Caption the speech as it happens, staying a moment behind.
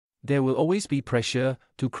There will always be pressure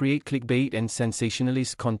to create clickbait and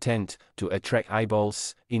sensationalist content to attract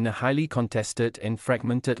eyeballs in a highly contested and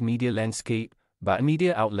fragmented media landscape, but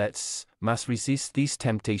media outlets must resist these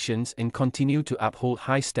temptations and continue to uphold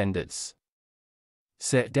high standards,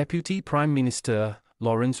 said Deputy Prime Minister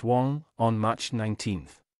Lawrence Wong on March 19.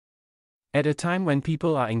 At a time when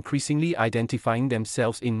people are increasingly identifying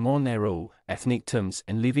themselves in more narrow, ethnic terms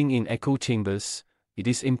and living in echo chambers, it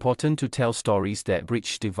is important to tell stories that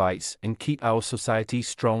bridge divides and keep our society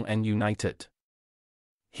strong and united,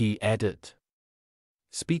 he added.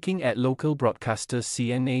 Speaking at local broadcaster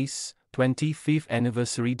CNA's 25th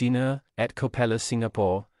anniversary dinner at Capella,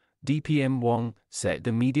 Singapore, DPM Wong said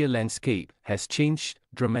the media landscape has changed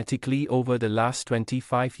dramatically over the last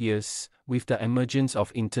 25 years with the emergence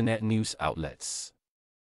of internet news outlets.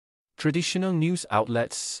 Traditional news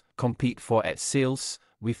outlets compete for ad sales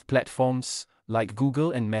with platforms like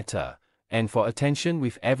Google and Meta, and for attention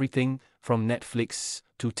with everything from Netflix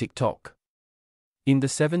to TikTok. In the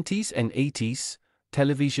 70s and 80s,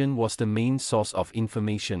 television was the main source of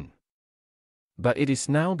information. But it is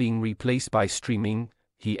now being replaced by streaming,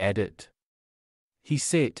 he added. He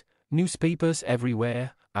said, newspapers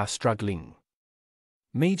everywhere are struggling.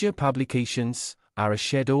 Major publications are a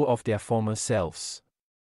shadow of their former selves.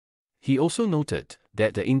 He also noted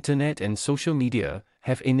that the internet and social media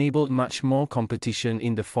have enabled much more competition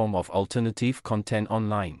in the form of alternative content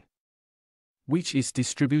online, which is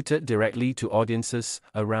distributed directly to audiences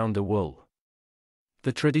around the world.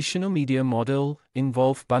 The traditional media model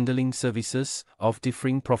involved bundling services of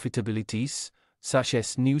differing profitabilities, such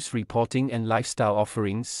as news reporting and lifestyle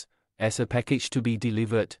offerings, as a package to be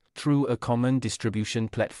delivered through a common distribution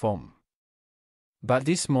platform. But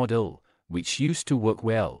this model, which used to work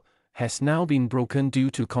well, has now been broken due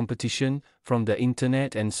to competition from the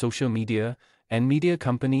internet and social media, and media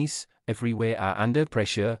companies everywhere are under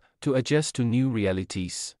pressure to adjust to new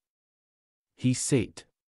realities, he said.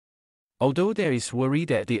 Although there is worry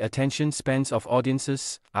that the attention spans of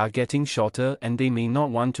audiences are getting shorter and they may not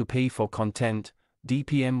want to pay for content,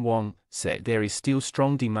 DPM Wong said there is still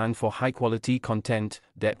strong demand for high-quality content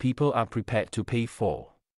that people are prepared to pay for.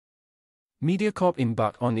 MediaCorp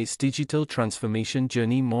embarked on its digital transformation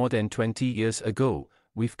journey more than 20 years ago,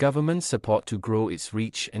 with government support to grow its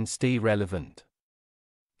reach and stay relevant.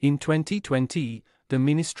 In 2020, the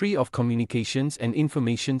Ministry of Communications and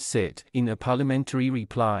Information said in a parliamentary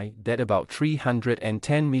reply that about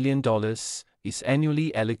 $310 million is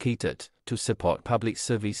annually allocated to support public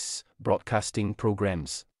service broadcasting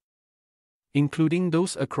programs, including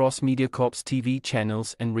those across MediaCorp's TV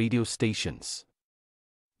channels and radio stations.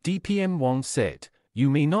 DPM Wong said, "You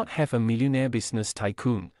may not have a millionaire business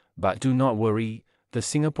tycoon, but do not worry, the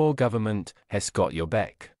Singapore government has got your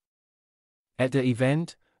back." At the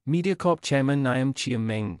event, MediaCorp Chairman Niam Chiam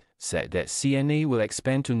Meng said that CNA will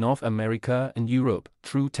expand to North America and Europe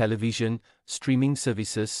through television, streaming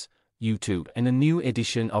services, YouTube, and a new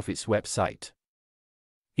edition of its website.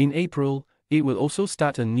 In April, it will also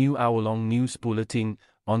start a new hour-long news bulletin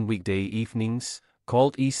on weekday evenings,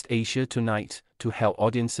 called East Asia Tonight, to help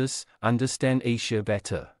audiences understand Asia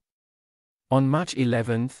better. On March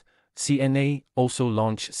 11, CNA also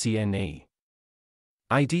launched CNA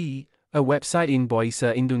ID, a website in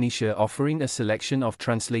Bahasa Indonesia offering a selection of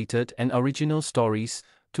translated and original stories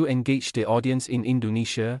to engage the audience in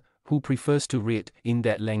Indonesia who prefers to read in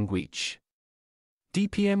that language.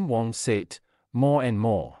 DPM Wong said, "More and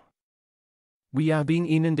more, we are being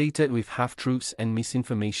inundated with half-truths and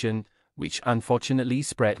misinformation, which unfortunately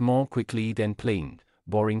spread more quickly than plain,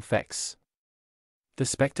 boring facts. The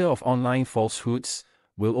specter of online falsehoods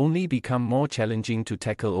will only become more challenging to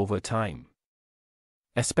tackle over time,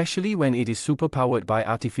 especially when it is superpowered by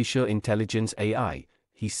artificial intelligence (AI),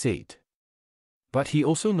 he said. But he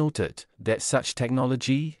also noted that such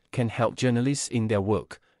technology can help journalists in their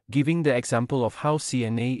work, giving the example of how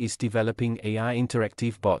CNA is developing AI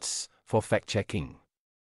interactive bots for fact-checking.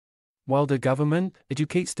 While the government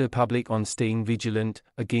educates the public on staying vigilant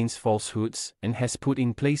against falsehoods and has put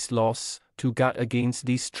in place laws to guard against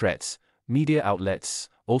these threats, media outlets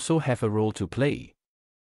also have a role to play,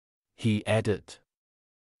 he added.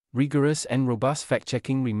 Rigorous and robust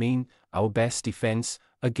fact-checking remain our best defense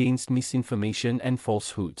against misinformation and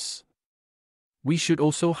falsehoods. We should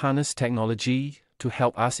also harness technology to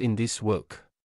help us in this work.